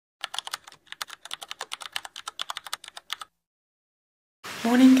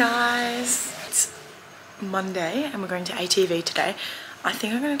Morning guys, it's Monday and we're going to ATV today. I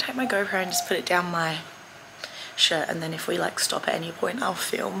think I'm going to take my GoPro and just put it down my shirt, and then if we like stop at any point I'll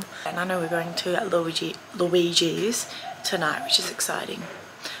film. And I know we're going to Luigi's tonight, which is exciting.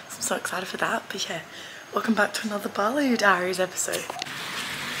 I'm so excited for that. But yeah, welcome back to another Bali Diaries episode.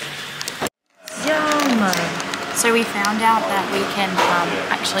 Yum! So we found out that we can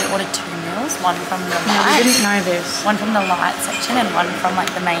actually order 2 meals, one from the light. We didn't know this. One from the light section and one from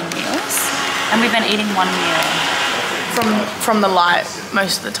like the main meals. And we've been eating 1 meal. From the light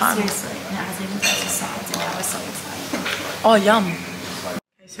most of the time. Seriously. And it has even first sides and now we're so excited. Oh, yum.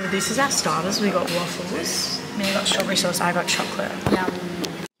 Okay, so this is our starters. We got waffles. Mia got strawberry sauce, I got chocolate. Yum.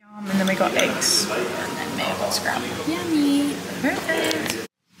 Yum. And then we got eggs. And then Mia got scrap. Yummy. Perfect.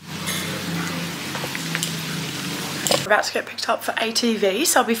 We're about to get picked up for ATV,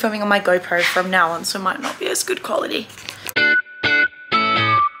 so I'll be filming on my GoPro from now on, so it might not be as good quality.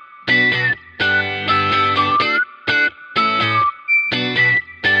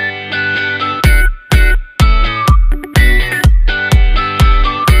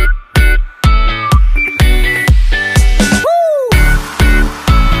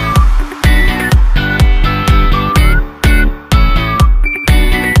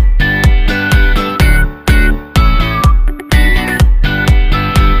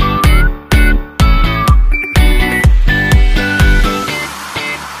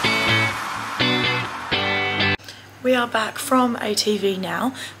 We are back from ATV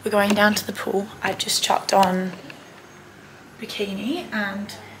now. We're going down to the pool. I've just chucked on bikini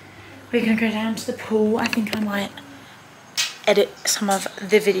and we're gonna go down to the pool. I think I might edit some of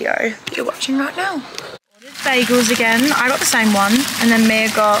the video that you're watching right now. Ordered bagels again. I got the same one, and then Mia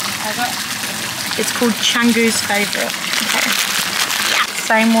got, it's called Changu's Favourite. Okay. Yeah.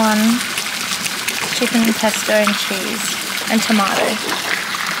 Same one. Chicken pesto and cheese and tomato.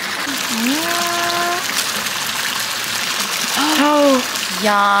 Oh,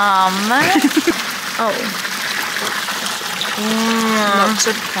 yum. Oh. Lots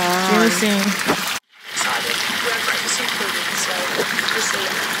of corn. You'll see. Excited. We're at breakfast included, so obviously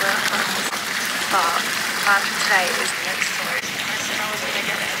we're at breakfast. But today is the next story. I said I was going to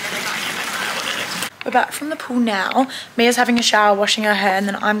get it, and then I got here and I ordered it. We're back from the pool now. Mia's having a shower, washing her hair, and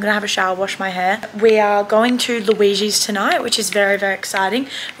then I'm gonna have a shower, wash my hair. We are going to Luigi's tonight, which is very, very exciting.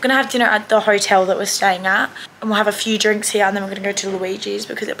 We're gonna have dinner at the hotel that we're staying at, and we'll have a few drinks here, and then we're gonna go to Luigi's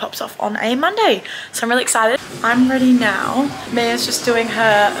because it pops off on a Monday. So I'm really excited. I'm ready now. Mia's just doing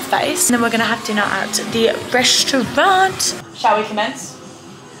her face, and then we're gonna have dinner at the restaurant. Shall we commence?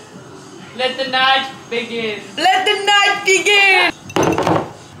 Let the night begin. Let the night begin.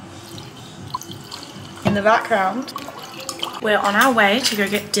 In the background, we're on our way to go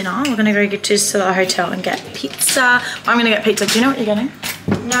get dinner. We're gonna go get to the hotel and get pizza. I'm gonna get pizza. Do you know what you're getting?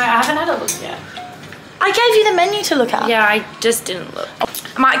 No, I haven't had a look yet. I gave you the menu to look at. Yeah, I just didn't look.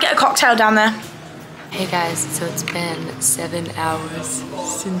 I might get a cocktail down there. Hey guys, so it's been 7 hours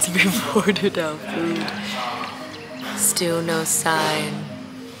since we've ordered our food. Still no sign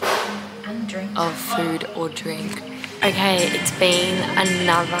of food or drink. Okay, it's been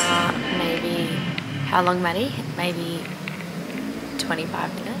another maybe, how long, Maddie? Maybe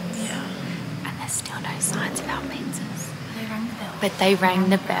 25 minutes? Yeah. And there's still no signs of our pizzas. They rang the bell. But they rang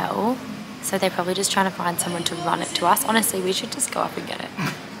the bell, so they're probably just trying to find someone to run it to us. Honestly, we should just go up and get it.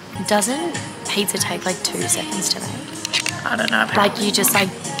 Doesn't pizza take like 2 seconds to make? I don't know. Like you just like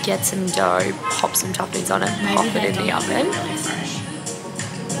get some dough, pop some toppings on it, pop it in the oven.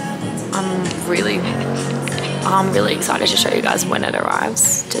 I'm really excited to show you guys when it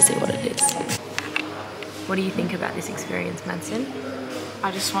arrives to see what it is. What do you think about this experience, Manson?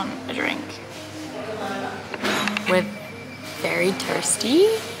 I just want a drink. We're very thirsty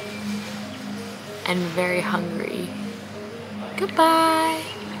and very hungry. Goodbye.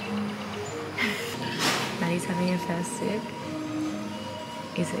 Maddie's having her first sip.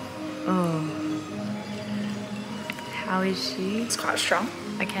 Is it? Oh. How is she? It's quite strong.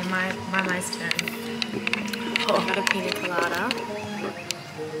 Okay, my nice turn. Oh, I got a pina colada.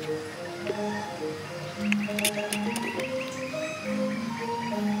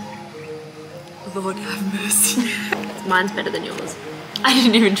 Lord have mercy. Mine's better than yours. I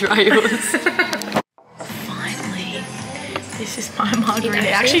didn't even try yours. Finally, this is my margarita.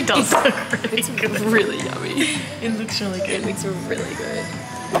 It actually does look really good. It's really yummy. It looks really good. It looks really good.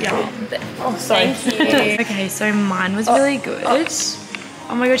 Yum. Oh, sorry. Thank you. Okay, so mine was really good.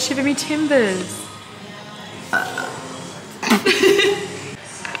 Oh my god, shiver me timbers.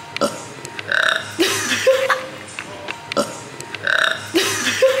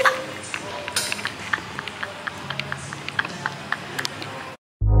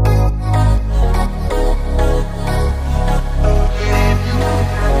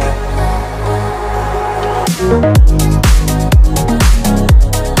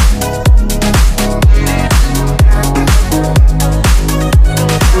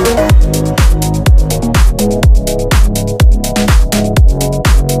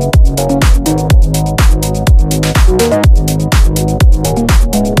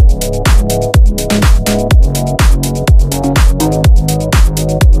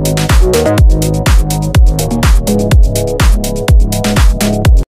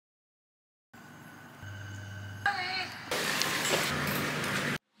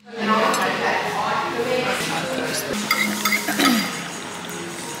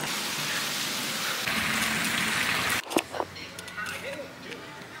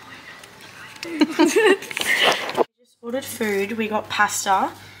 food. We got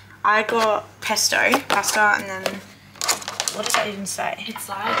pasta. I got pasta, and then what does that even say? It's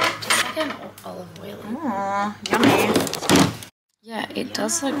like just like an olive oil. Oh, yummy. Yeah, it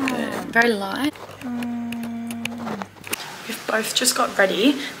does look good. Very light. We've both just got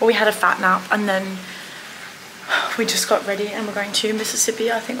ready. Well, we had a fat nap and then we just got ready and we're going to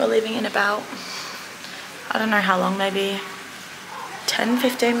Mississippi. I think we're leaving in about, I don't know how long, maybe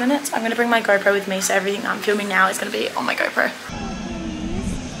 10-15 minutes. I'm going to bring my GoPro with me, so everything I'm filming now is going to be on my GoPro.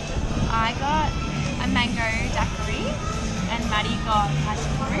 I got a mango daiquiri and Maddie got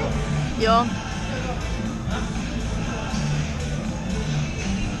passion fruit. Yo.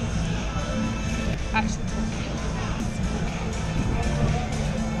 Actually,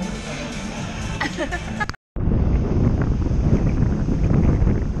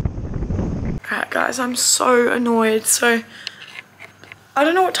 Alright guys, I'm so annoyed. So I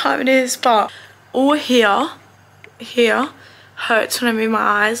don't know what time it is, but all here hurts when I move my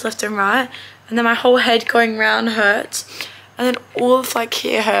eyes left and right, and then my whole head going round hurts, and then all of like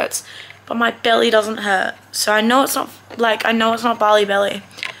here hurts, but my belly doesn't hurt. So I know it's not like, I know it's not Bali belly,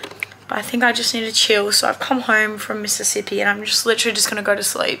 but I think I just need to chill. So I've come home from Mississippi and I'm just literally just gonna go to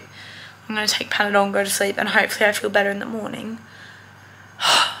sleep. I'm gonna take Panadol and go to sleep, and hopefully I feel better in the morning.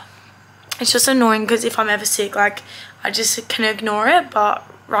 It's just annoying because if I'm ever sick, like, I just can ignore it, but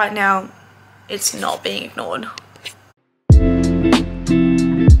right now it's not being ignored.